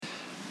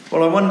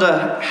Well, I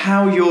wonder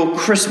how your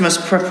Christmas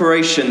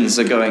preparations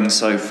are going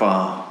so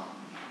far.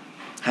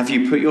 Have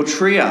you put your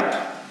tree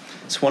up?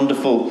 It's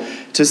wonderful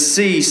to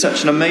see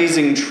such an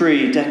amazing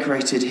tree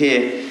decorated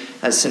here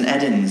at St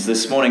Edeyrn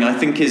this morning. I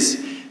think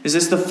is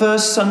this the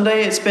first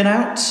Sunday it's been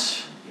out?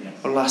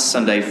 Or last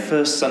Sunday?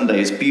 First Sunday.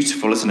 It's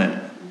beautiful, isn't it?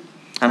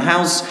 And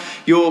how's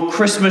your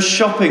Christmas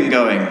shopping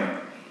going?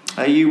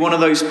 Are you one of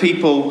those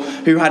people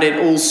who had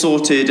it all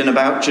sorted in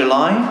about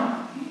July?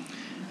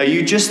 Are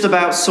you just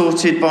about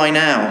sorted by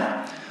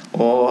now?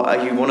 Or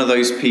are you one of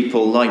those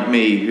people like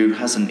me who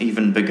hasn't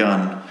even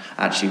begun?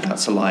 Actually,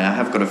 that's a lie. I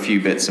have got a few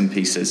bits and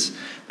pieces,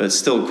 but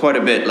still quite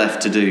a bit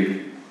left to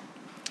do.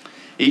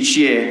 Each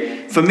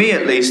year, for me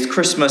at least,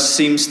 Christmas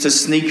seems to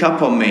sneak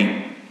up on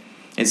me.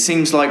 It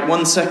seems like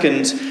 1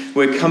 second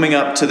we're coming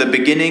up to the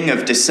beginning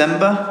of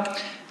December,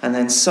 and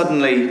then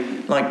suddenly,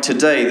 like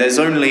today, there's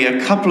only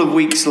a couple of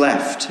weeks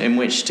left in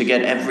which to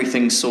get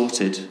everything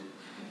sorted.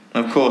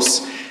 Of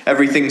course,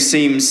 everything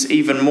seems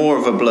even more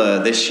of a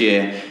blur this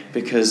year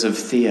because of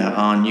Thea,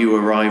 our new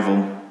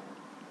arrival.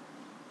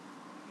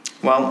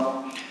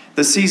 Well,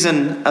 the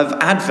season of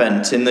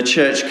Advent in the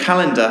church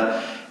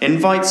calendar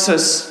invites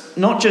us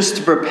not just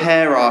to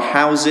prepare our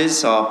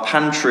houses, our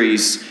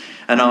pantries,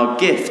 and our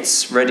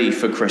gifts ready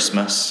for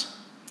Christmas,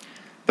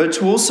 but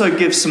to also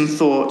give some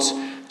thought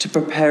to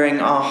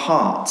preparing our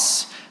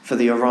hearts for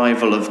the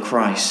arrival of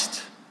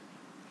Christ.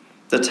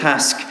 The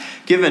task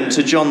given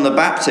to John the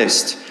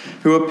Baptist,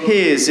 who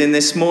appears in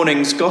this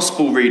morning's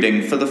gospel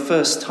reading for the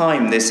first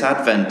time this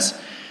Advent,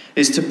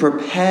 is to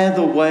prepare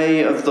the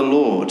way of the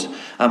Lord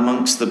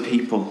amongst the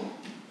people.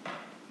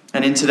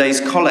 And in today's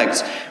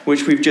collect,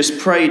 which we've just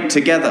prayed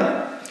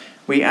together,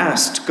 we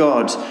asked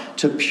God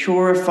to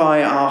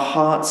purify our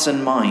hearts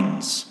and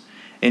minds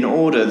in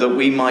order that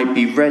we might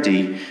be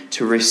ready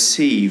to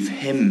receive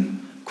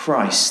him,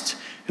 Christ,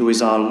 who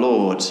is our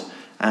Lord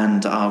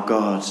and our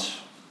God.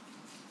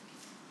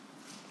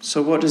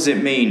 So what does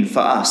it mean for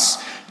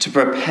us to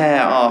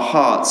prepare our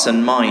hearts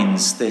and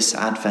minds this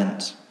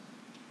Advent?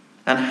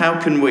 And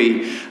how can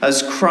we,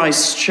 as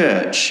Christ's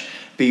church,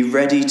 be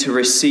ready to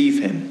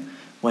receive him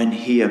when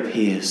he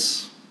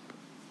appears?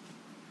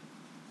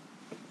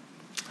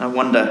 I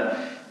wonder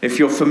if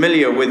you're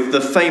familiar with the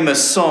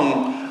famous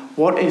song,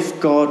 "What If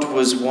God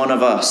Was One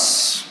of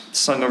Us?"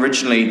 sung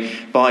originally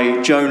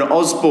by Joan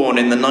Osborne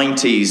in the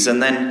 90s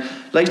and then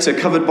later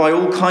covered by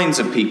all kinds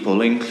of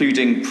people,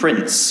 including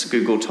Prince,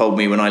 Google told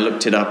me when I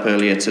looked it up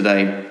earlier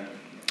today.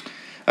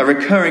 A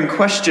recurring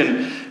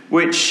question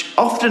which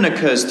often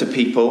occurs to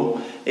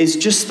people is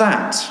just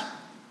that.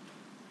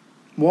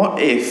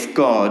 What if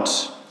God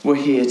were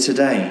here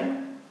today?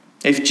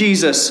 If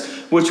Jesus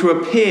were to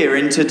appear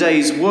in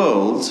today's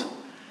world,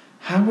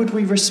 how would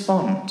we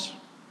respond?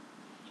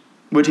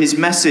 Would his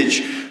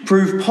message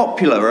prove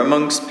popular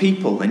amongst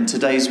people in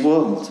today's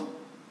world?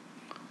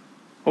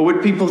 Or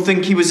would people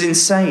think he was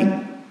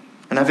insane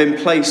and have him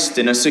placed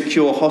in a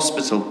secure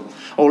hospital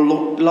or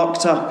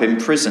locked up in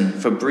prison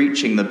for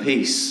breaching the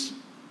peace?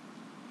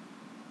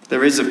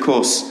 There is, of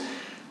course,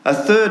 a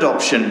third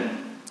option,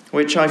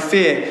 which I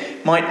fear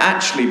might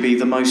actually be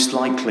the most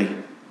likely.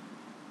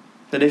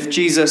 That if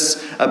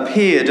Jesus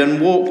appeared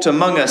and walked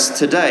among us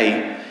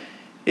today,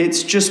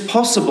 it's just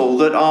possible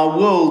that our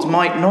world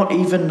might not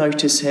even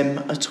notice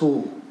him at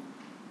all.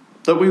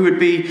 That we would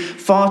be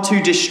far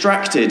too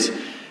distracted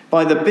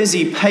by the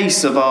busy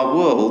pace of our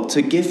world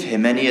to give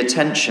him any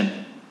attention.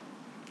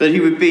 That he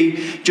would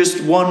be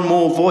just one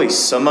more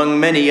voice among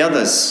many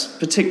others,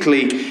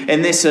 particularly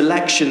in this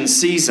election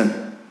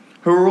season,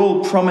 who are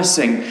all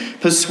promising,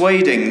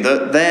 persuading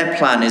that their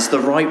plan is the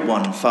right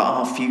one for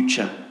our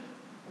future.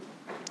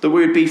 That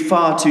we would be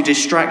far too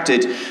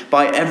distracted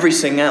by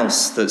everything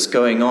else that's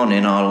going on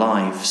in our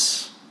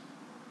lives.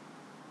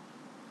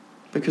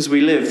 Because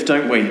we live,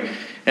 don't we,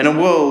 in a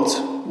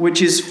world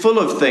which is full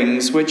of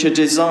things which are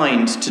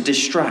designed to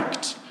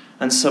distract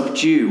and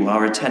subdue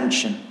our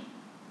attention.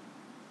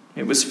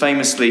 It was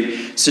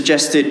famously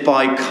suggested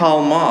by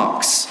Karl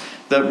Marx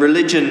that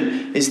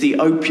religion is the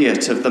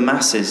opiate of the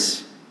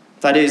masses.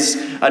 That is,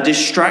 a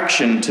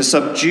distraction to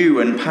subdue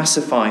and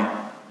pacify.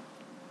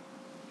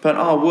 But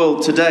our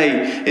world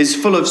today is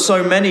full of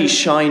so many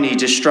shiny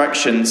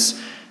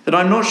distractions that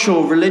I'm not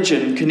sure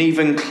religion can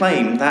even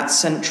claim that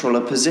central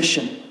a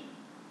position.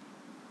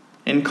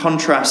 In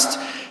contrast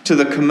to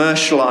the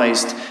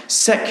commercialised,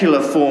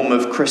 secular form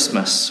of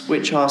Christmas,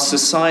 which our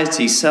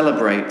society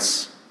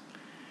celebrates,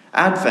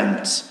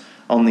 Advent,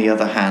 on the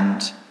other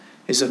hand,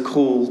 is a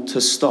call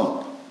to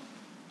stop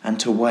and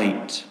to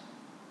wait,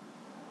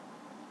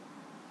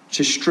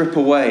 to strip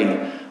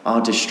away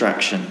our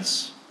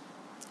distractions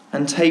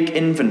and take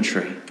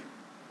inventory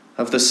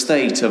of the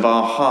state of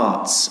our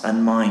hearts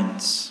and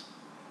minds,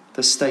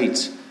 the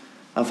state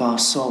of our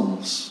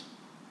souls.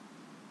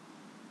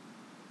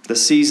 The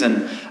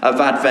season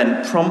of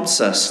Advent prompts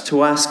us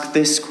to ask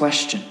this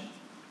question: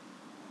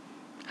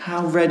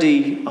 how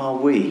ready are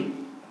we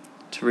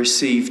to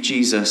receive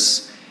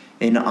Jesus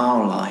in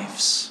our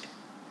lives?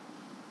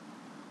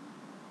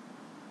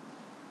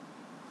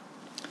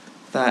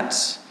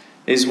 That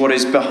is what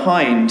is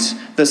behind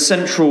the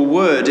central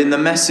word in the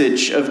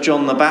message of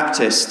John the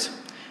Baptist,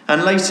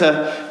 and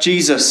later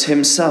Jesus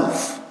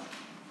himself,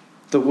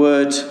 the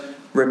word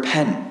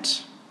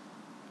repent.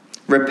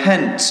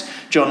 Repent,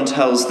 John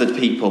tells the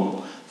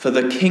people, for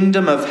the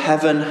kingdom of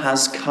heaven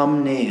has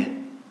come near.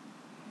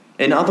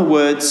 In other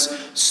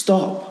words,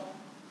 stop,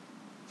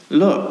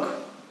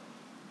 look,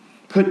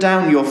 put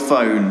down your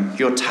phone,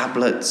 your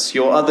tablets,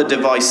 your other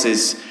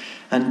devices,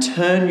 and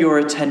turn your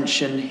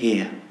attention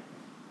here.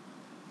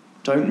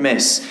 Don't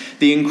miss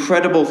the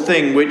incredible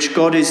thing which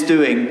God is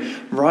doing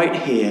right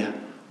here,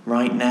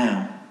 right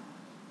now.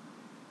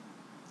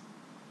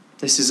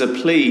 This is a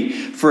plea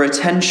for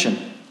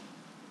attention,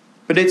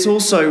 but it's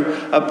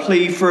also a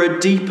plea for a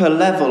deeper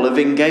level of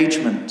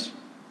engagement,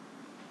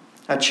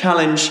 a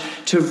challenge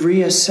to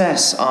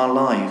reassess our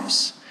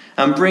lives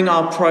and bring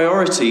our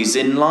priorities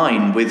in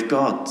line with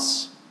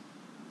God's.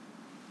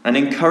 An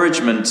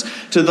encouragement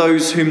to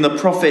those whom the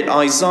prophet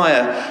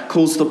Isaiah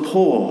calls the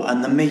poor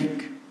and the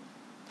meek,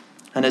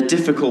 and a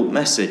difficult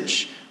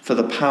message for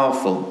the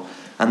powerful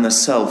and the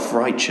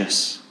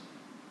self-righteous.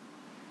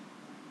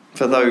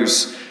 For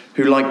those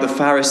who, like the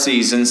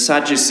Pharisees and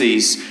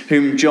Sadducees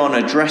whom John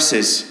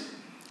addresses,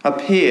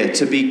 appear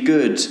to be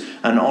good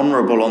and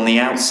honourable on the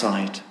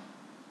outside,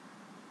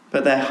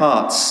 but their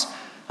hearts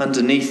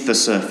underneath the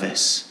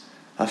surface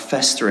are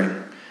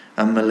festering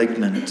and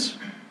malignant.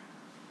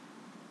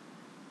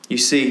 You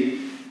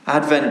see,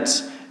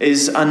 Advent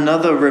is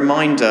another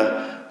reminder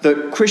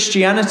that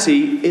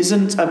Christianity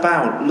isn't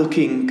about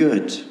looking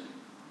good.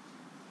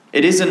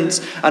 It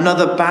isn't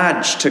another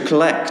badge to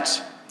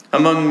collect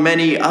among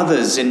many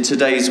others in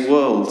today's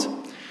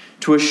world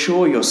to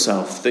assure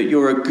yourself that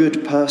you're a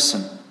good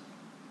person.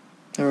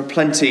 There are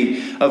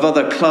plenty of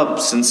other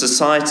clubs and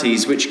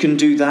societies which can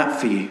do that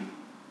for you.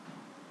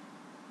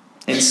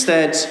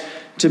 Instead,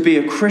 to be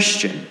a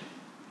Christian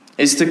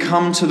is to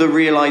come to the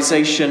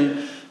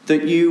realization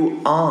that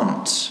you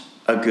aren't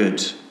a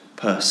good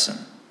person,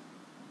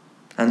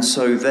 and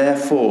so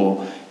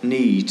therefore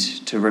need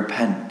to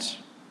repent,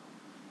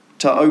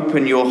 to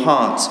open your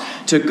heart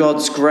to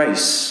God's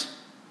grace,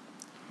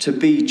 to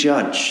be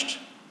judged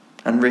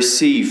and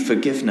receive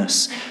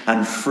forgiveness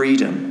and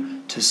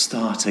freedom to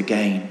start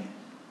again.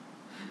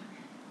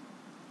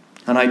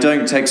 And I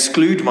don't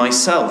exclude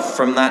myself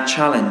from that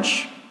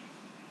challenge,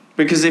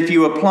 because if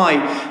you apply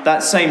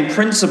that same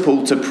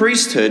principle to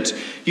priesthood,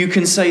 you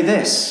can say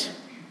this: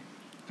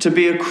 to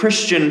be a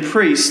Christian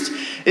priest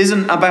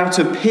isn't about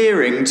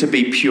appearing to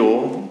be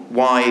pure,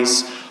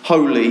 wise,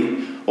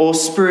 holy, or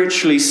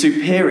spiritually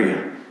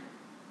superior.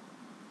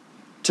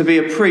 To be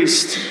a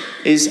priest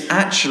is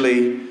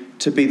actually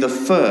to be the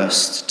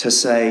first to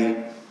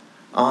say,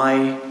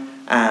 I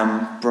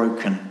am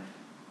broken,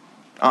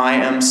 I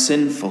am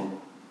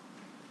sinful,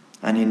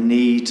 and in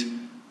need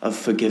of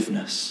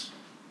forgiveness.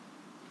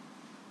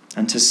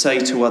 And to say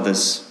to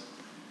others,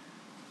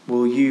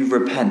 will you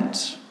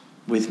repent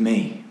with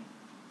me?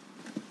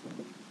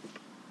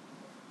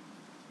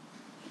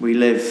 We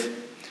live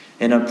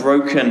in a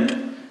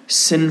broken,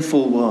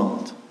 sinful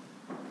world,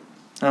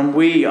 and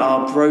we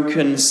are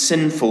broken,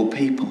 sinful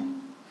people.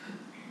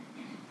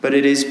 But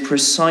it is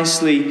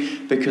precisely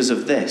because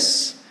of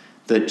this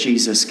that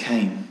Jesus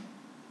came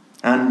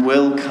and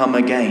will come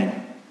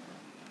again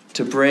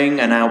to bring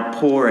an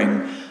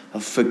outpouring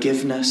of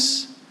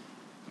forgiveness,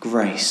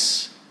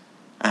 grace,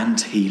 and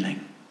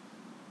healing.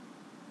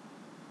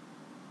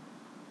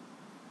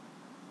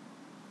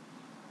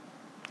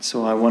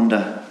 So I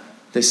wonder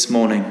this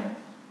morning,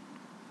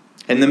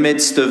 in the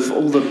midst of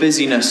all the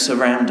busyness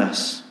around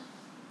us,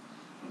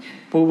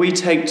 will we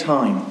take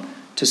time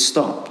to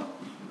stop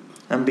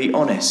and be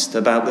honest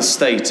about the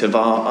state of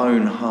our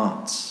own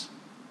hearts?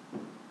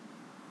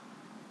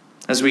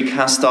 As we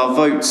cast our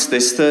votes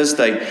this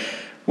Thursday,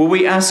 will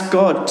we ask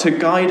God to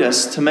guide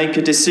us to make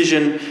a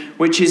decision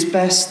which is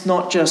best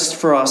not just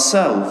for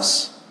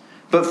ourselves,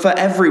 but for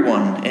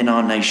everyone in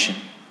our nation,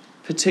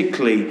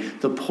 particularly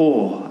the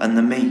poor and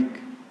the meek?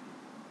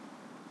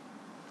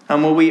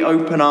 And will we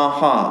open our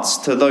hearts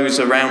to those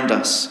around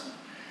us,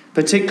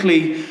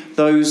 particularly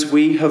those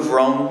we have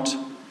wronged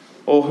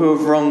or who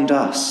have wronged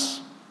us,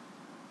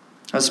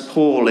 as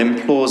Paul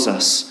implores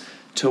us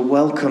to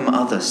welcome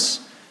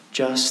others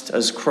just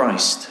as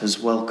Christ has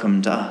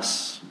welcomed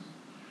us?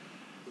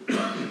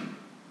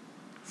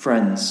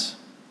 Friends,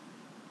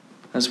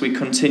 as we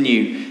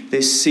continue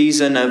this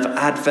season of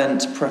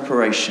Advent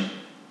preparation,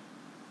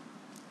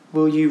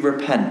 will you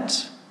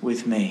repent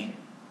with me?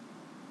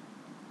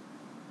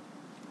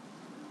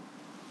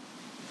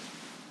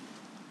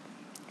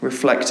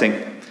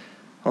 Reflecting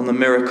on the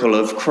miracle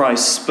of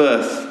Christ's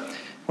birth,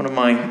 one of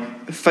my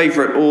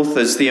favourite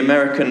authors, the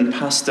American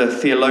pastor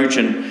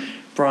theologian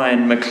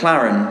Brian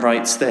McLaren,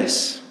 writes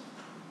this.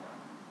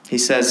 He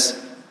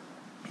says,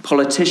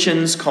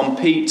 politicians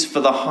compete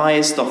for the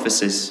highest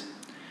offices.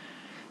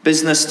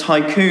 Business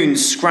tycoons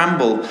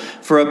scramble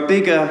for a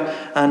bigger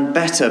and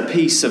better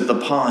piece of the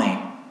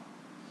pie.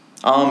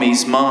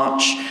 Armies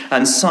march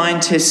and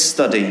scientists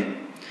study,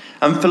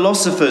 and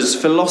philosophers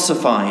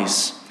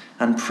philosophize,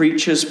 and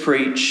preachers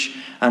preach,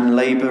 and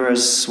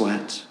labourers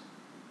sweat.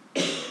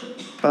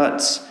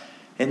 But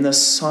in the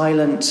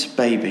silent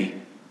baby,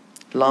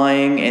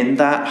 lying in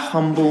that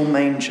humble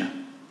manger,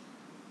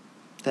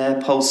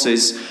 there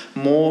pulses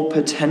more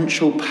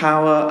potential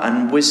power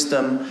and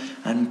wisdom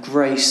and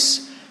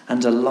grace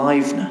and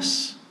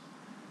aliveness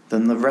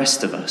than the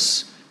rest of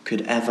us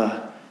could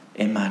ever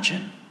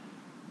imagine.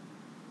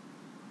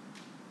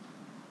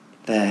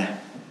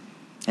 There,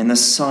 in the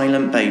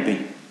silent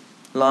baby,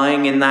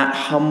 lying in that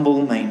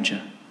humble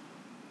manger,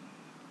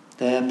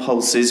 there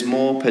pulses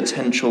more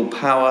potential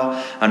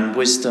power and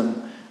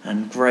wisdom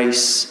and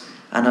grace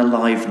and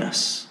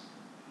aliveness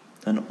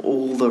than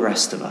all the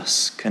rest of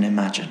us can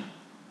imagine.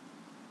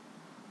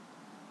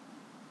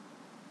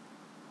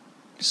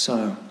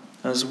 So,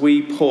 as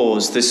we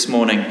pause this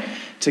morning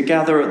to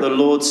gather at the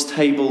Lord's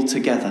table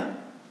together,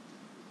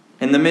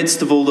 in the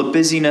midst of all the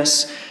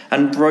busyness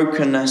and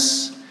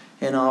brokenness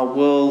in our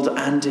world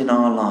and in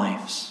our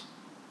lives,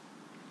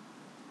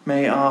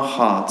 may our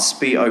hearts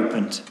be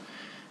opened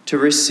to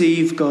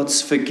receive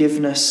God's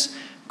forgiveness,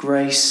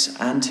 grace,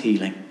 and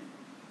healing,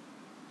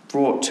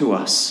 brought to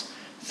us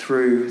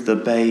through the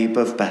babe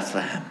of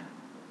Bethlehem.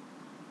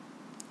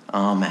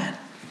 Amen.